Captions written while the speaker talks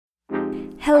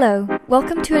Hello,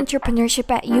 welcome to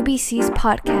Entrepreneurship at UBC's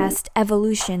podcast,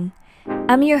 Evolution.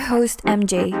 I'm your host,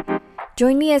 MJ.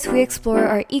 Join me as we explore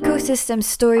our ecosystem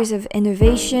stories of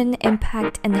innovation,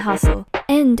 impact, and hustle,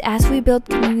 and as we build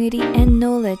community and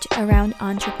knowledge around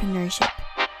entrepreneurship.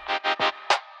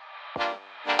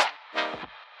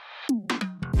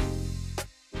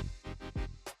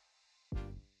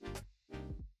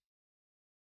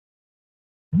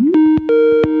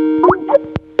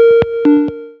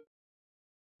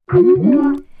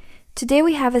 Today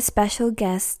we have a special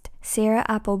guest, Sarah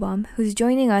Applebaum, who's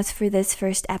joining us for this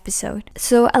first episode.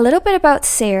 So a little bit about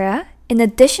Sarah. In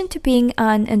addition to being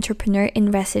an entrepreneur in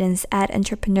residence at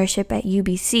Entrepreneurship at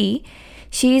UBC,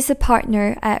 she is a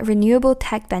partner at Renewable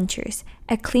Tech Ventures,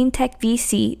 a clean tech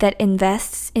VC that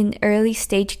invests in early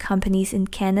stage companies in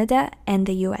Canada and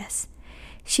the US.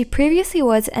 She previously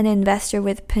was an investor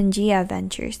with Pangea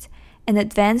Ventures, an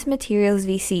advanced materials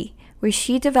VC, where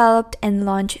she developed and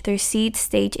launched their seed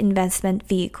stage investment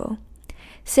vehicle.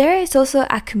 Sarah is also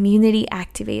a community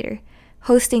activator,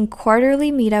 hosting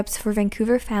quarterly meetups for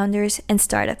Vancouver founders and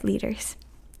startup leaders.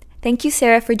 Thank you,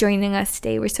 Sarah, for joining us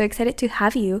today. We're so excited to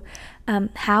have you.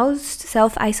 How's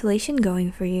self-isolation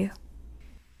going for you?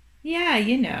 Yeah,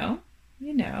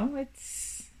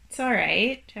 it's all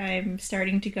right. I'm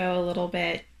starting to go a little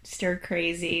bit stir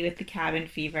crazy with the cabin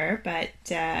fever, but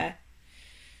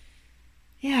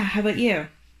yeah, how about you?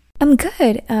 I'm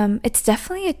good. It's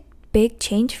definitely a big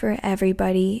change for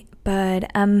everybody,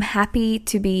 but I'm happy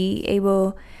to be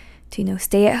able to,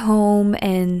 stay at home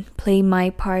and play my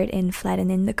part in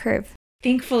flattening the curve.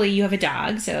 Thankfully, you have a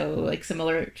dog, so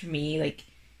similar to me,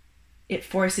 it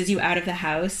forces you out of the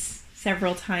house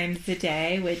several times a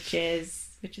day, which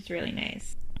is really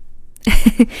nice.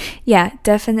 Yeah,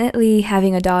 definitely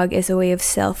having a dog is a way of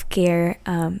self-care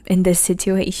in this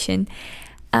situation.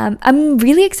 I'm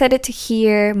really excited to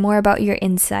hear more about your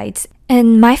insights.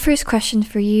 And my first question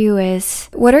for you is,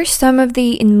 what are some of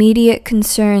the immediate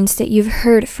concerns that you've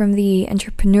heard from the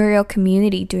entrepreneurial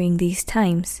community during these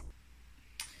times?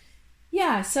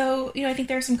 Yeah, so, I think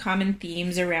there are some common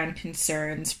themes around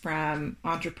concerns from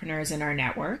entrepreneurs in our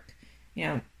network.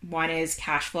 One is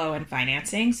cash flow and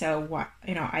financing. So,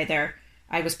 either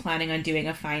I was planning on doing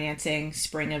a financing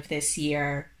spring of this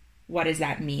year. What does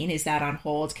that mean? Is that on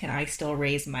hold? Can I still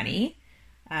raise money?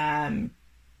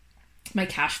 My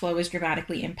cash flow is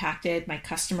dramatically impacted. My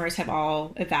customers have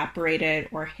all evaporated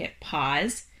or hit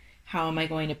pause. How am I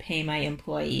going to pay my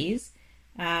employees?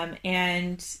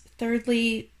 And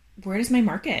thirdly, where does my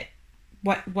market?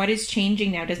 What is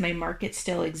changing now? Does my market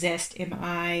still exist? Am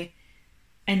I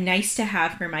a nice to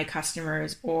have for my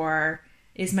customers, or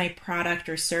is my product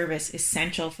or service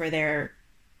essential for their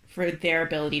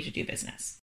ability to do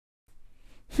business?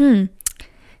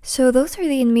 So those are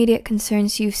the immediate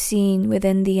concerns you've seen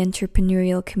within the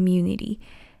entrepreneurial community.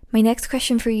 My next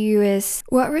question for you is,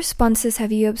 what responses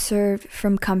have you observed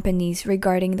from companies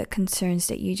regarding the concerns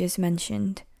that you just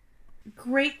mentioned?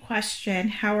 Great question.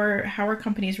 How are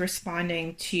companies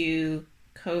responding to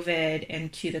COVID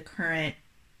and to the current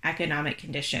economic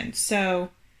conditions? So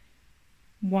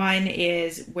one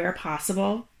is, where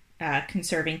possible,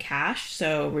 conserving cash.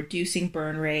 So reducing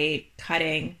burn rate,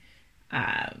 cutting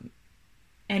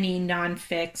any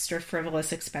non-fixed or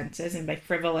frivolous expenses. And by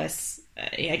frivolous,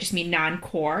 I just mean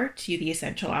non-core to the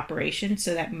essential operation.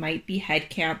 So that might be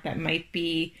headcount, that might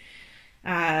be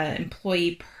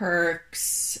employee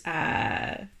perks,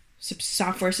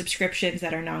 software subscriptions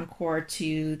that are non-core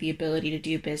to the ability to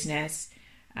do business,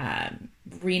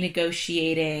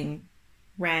 renegotiating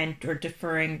rent or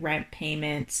deferring rent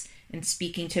payments, and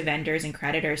speaking to vendors and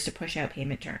creditors to push out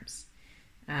payment terms.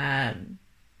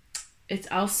 It's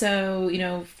also,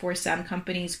 for some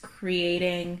companies,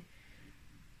 creating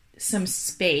some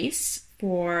space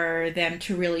for them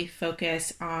to really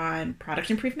focus on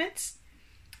product improvements.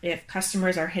 If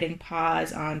customers are hitting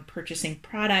pause on purchasing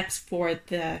products for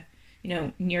the,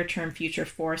 near-term future,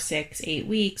 4, 6, 8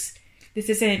 weeks, this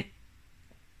isn't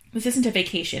a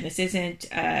vacation. This isn't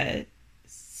a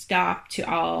stop to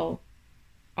all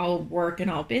work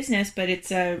and all business, but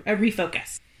it's a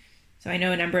refocus. So I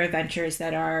know a number of ventures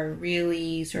that are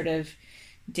really sort of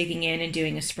digging in and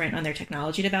doing a sprint on their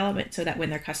technology development so that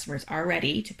when their customers are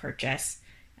ready to purchase,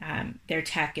 their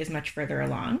tech is much further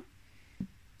along.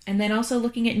 And then also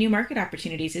looking at new market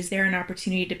opportunities. Is there an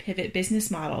opportunity to pivot business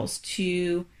models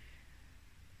to,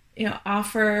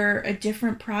 offer a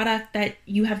different product that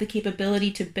you have the capability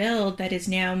to build that is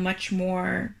now much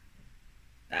more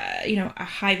a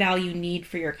high value need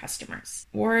for your customers?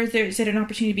 Or is it an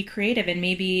opportunity to be creative, and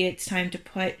maybe it's time to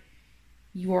put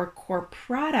your core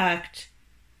product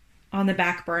on the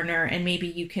back burner, and maybe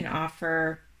you can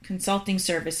offer consulting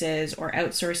services or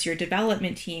outsource your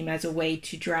development team as a way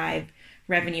to drive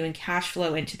revenue and cash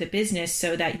flow into the business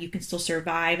so that you can still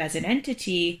survive as an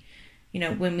entity,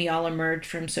 when we all emerge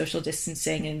from social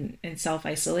distancing and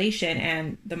self-isolation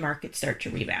and the markets start to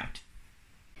rebound.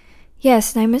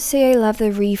 Yes, and I must say I love the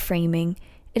reframing.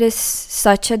 It is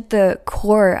such at the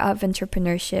core of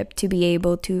entrepreneurship to be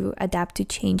able to adapt to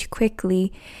change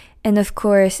quickly. And of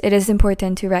course, it is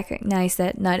important to recognize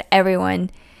that not everyone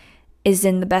is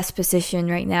in the best position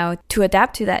right now to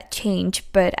adapt to that change.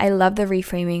 But I love the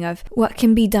reframing of what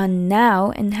can be done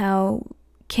now and how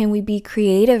can we be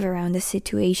creative around the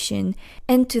situation.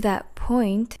 And to that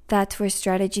point, that's where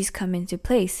strategies come into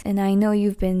place. And I know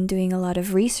you've been doing a lot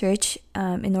of research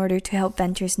in order to help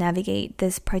ventures navigate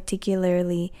this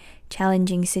particularly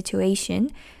challenging situation.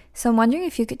 So I'm wondering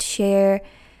if you could share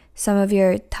some of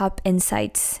your top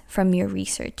insights from your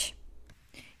research.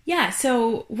 Yeah,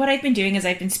 so what I've been doing is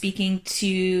I've been speaking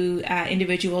to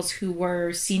individuals who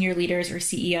were senior leaders or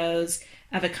CEOs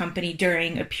of a company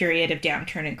during a period of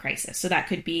downturn and crisis. So that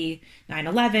could be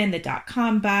 9/11, the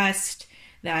dot-com bust,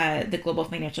 the global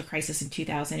financial crisis in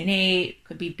 2008,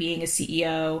 could be being a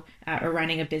CEO or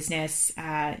running a business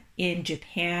in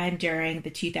Japan during the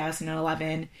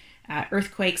 2011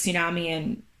 earthquake, tsunami,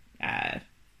 and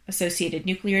associated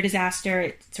nuclear disaster.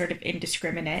 It's sort of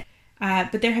indiscriminate.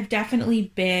 But there have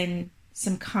definitely been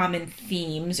some common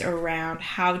themes around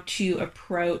how to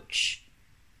approach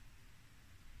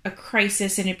a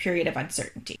crisis in a period of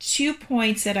uncertainty. 2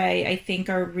 points that I think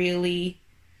are really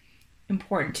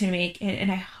important to make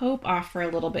and I hope offer a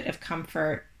little bit of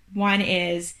comfort. One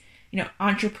is,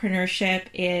 entrepreneurship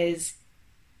is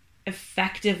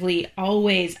effectively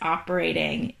always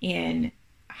operating in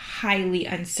highly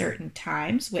uncertain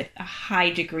times with a high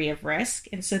degree of risk.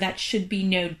 And so that should be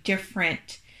no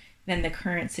different than the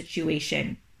current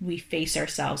situation we face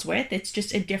ourselves with. It's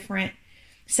just a different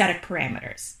set of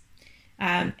parameters.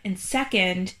 And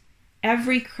second,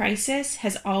 every crisis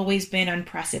has always been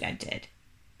unprecedented.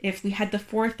 If we had the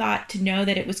forethought to know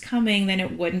that it was coming, then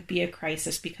it wouldn't be a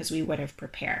crisis because we would have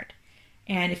prepared.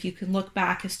 And if you can look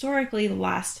back historically, the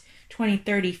last 20,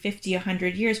 30, 50,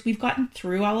 100 years, we've gotten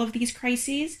through all of these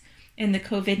crises, and the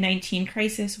COVID-19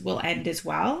 crisis will end as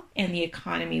well, and the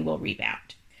economy will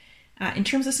rebound. In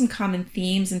terms of some common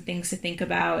themes and things to think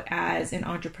about as an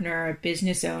entrepreneur, a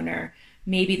business owner,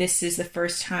 maybe this is the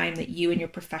first time that you in your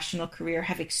professional career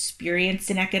have experienced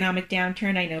an economic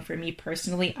downturn. I know for me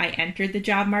personally, I entered the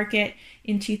job market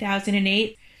in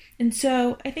 2008. And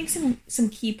so I think some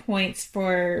key points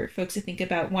for folks to think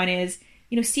about. One is,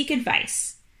 seek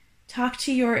advice. Talk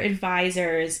to your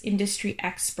advisors, industry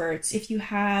experts. If you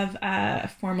have a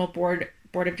formal board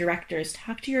of directors,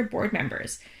 talk to your board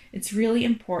members. It's really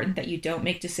important that you don't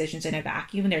make decisions in a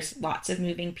vacuum. There's lots of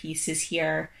moving pieces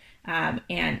here.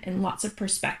 And lots of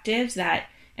perspectives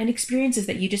and experiences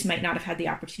that you just might not have had the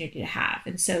opportunity to have.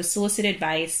 And so solicit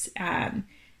advice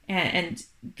and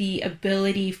the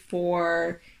ability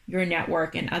for your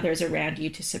network and others around you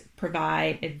to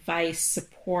provide advice,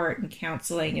 support, and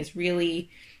counseling is really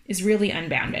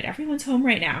unbounded. Everyone's home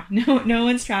right now. No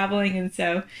one's traveling. And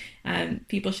so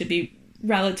people should be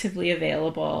relatively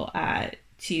available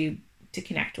to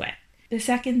connect with. The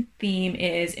second theme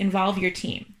is involve your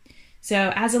team.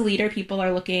 So as a leader, people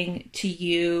are looking to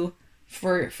you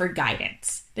for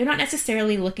guidance. They're not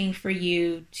necessarily looking for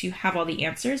you to have all the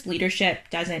answers. Leadership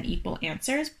doesn't equal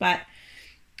answers, but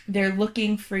they're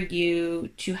looking for you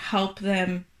to help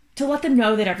them, to let them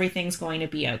know that everything's going to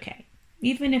be okay,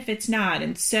 even if it's not.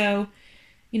 And so,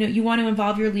 you want to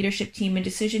involve your leadership team in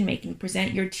decision making.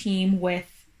 Present your team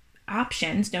with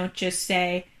options. Don't just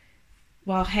say,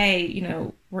 well, hey,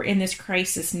 we're in this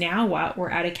crisis, now what?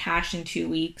 We're out of cash in 2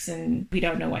 weeks and we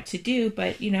don't know what to do.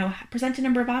 But, present a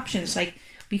number of options. Like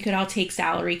we could all take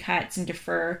salary cuts and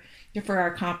defer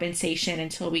our compensation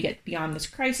until we get beyond this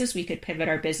crisis. We could pivot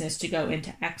our business to go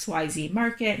into XYZ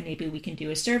market. Maybe we can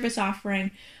do a service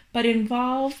offering, but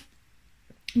involve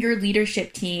your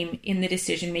leadership team in the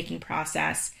decision-making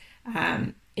process.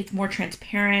 It's more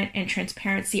transparent, and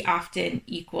transparency often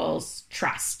equals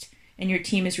trust. And your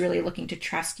team is really looking to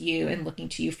trust you and looking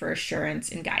to you for assurance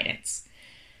and guidance.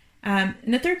 And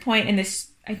the third point, and this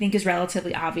I think is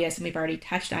relatively obvious, and we've already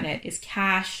touched on it, is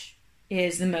cash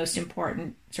is the most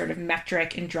important sort of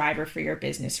metric and driver for your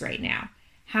business right now.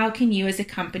 How can you as a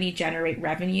company generate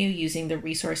revenue using the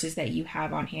resources that you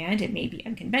have on hand? It may be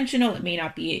unconventional. It may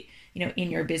not be,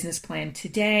 in your business plan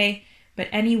today, but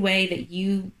any way that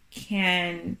you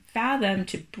can fathom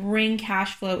to bring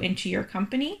cash flow into your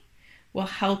company will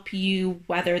help you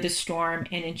weather the storm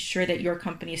and ensure that your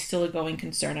company is still a going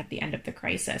concern at the end of the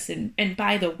crisis. And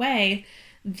by the way,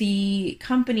 the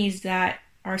companies that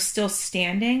are still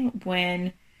standing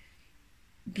when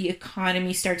the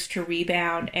economy starts to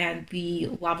rebound and the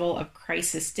level of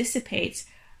crisis dissipates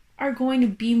are going to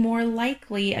be more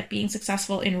likely at being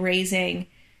successful in raising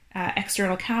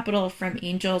external capital from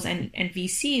angels and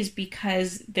VCs,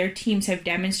 because their teams have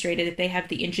demonstrated that they have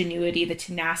the ingenuity, the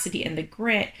tenacity, and the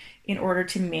grit in order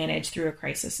to manage through a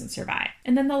crisis and survive.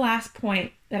 And then the last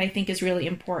point that I think is really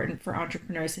important for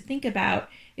entrepreneurs to think about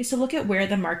is to look at where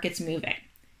the market's moving.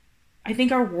 I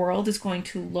think our world is going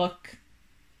to look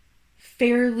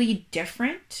fairly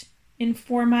different in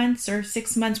 4 months or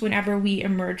 6 months whenever we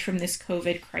emerge from this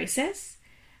COVID crisis.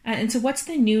 And so what's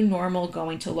the new normal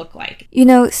going to look like?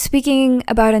 Speaking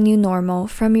about a new normal,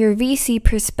 from your VC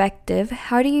perspective,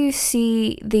 how do you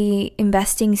see the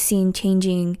investing scene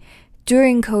changing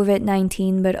during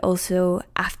COVID-19, but also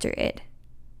after it?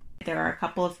 There are a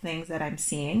couple of things that I'm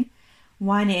seeing.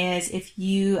 One is, if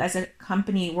you as a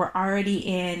company were already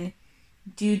in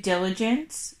due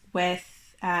diligence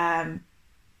with a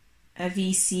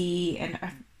VC and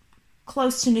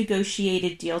close to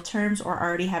negotiated deal terms, or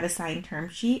already have a signed term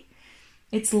sheet,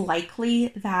 it's likely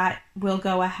that will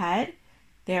go ahead.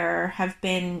 There have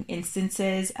been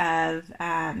instances of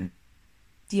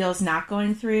deals not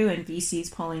going through and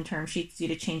VCs pulling term sheets due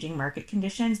to changing market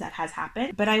conditions. That has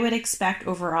happened. But I would expect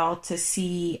overall to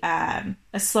see a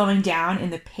slowing down in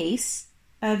the pace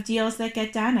of deals that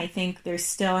get done. I think there's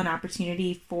still an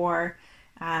opportunity for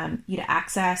you to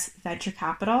access venture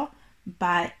capital,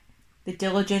 but the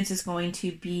diligence is going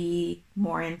to be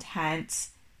more intense.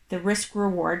 The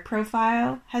risk-reward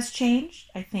profile has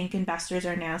changed. I think investors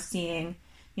are now seeing,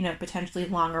 potentially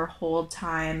longer hold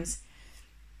times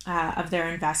of their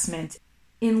investment.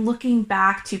 In looking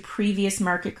back to previous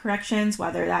market corrections,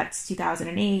 whether that's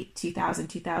 2008, 2000,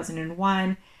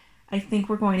 2001, I think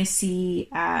we're going to see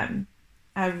a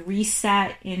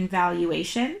reset in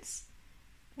valuations.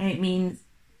 And it means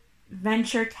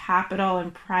venture capital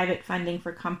and private funding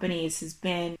for companies has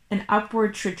been an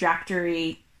upward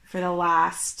trajectory for the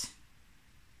last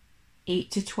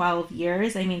 8 to 12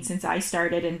 years. Since I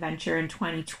started in venture in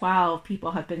 2012,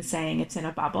 people have been saying it's in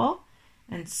a bubble.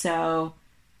 And so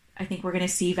I think we're going to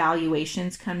see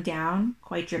valuations come down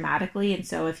quite dramatically. And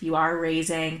so if you are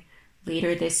raising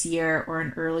later this year or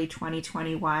in early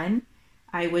 2021,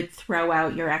 I would throw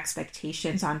out your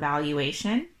expectations on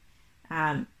valuation.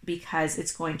 Because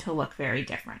it's going to look very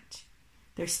different.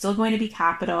 There's still going to be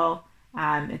capital.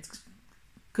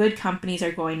 Good companies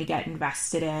are going to get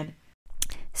invested in.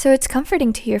 So it's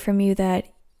comforting to hear from you that,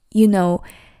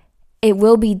 it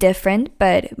will be different,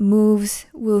 but moves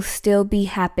will still be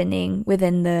happening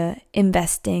within the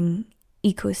investing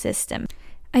ecosystem.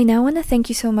 I now want to thank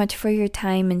you so much for your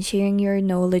time and sharing your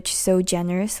knowledge so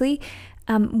generously.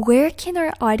 Where can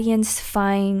our audience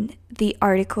find the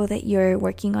article that you're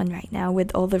working on right now with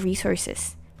all the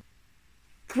resources?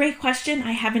 Great question.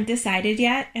 I haven't decided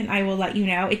yet, and I will let you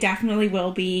know. It definitely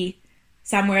will be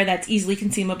somewhere that's easily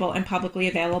consumable and publicly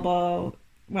available,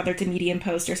 whether it's a Medium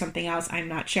post or something else, I'm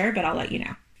not sure, but I'll let you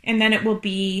know. And then it will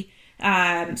be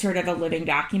sort of a living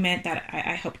document that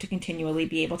I hope to continually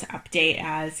be able to update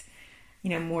as,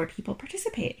 more people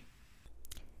participate.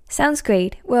 Sounds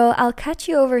great. Well, I'll catch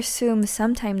you over Zoom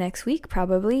sometime next week,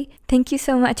 probably. Thank you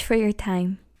so much for your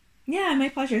time. Yeah, my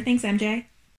pleasure. Thanks, MJ.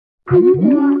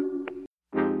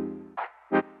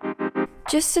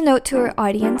 Just a note to our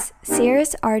audience,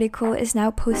 Sarah's article is now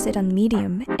posted on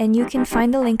Medium, and you can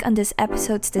find the link on this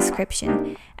episode's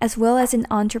description, as well as in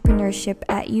Entrepreneurship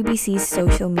at UBC's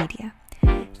social media.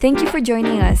 Thank you for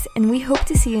joining us, and we hope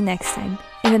to see you next time.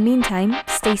 In the meantime,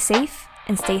 stay safe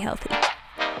and stay healthy.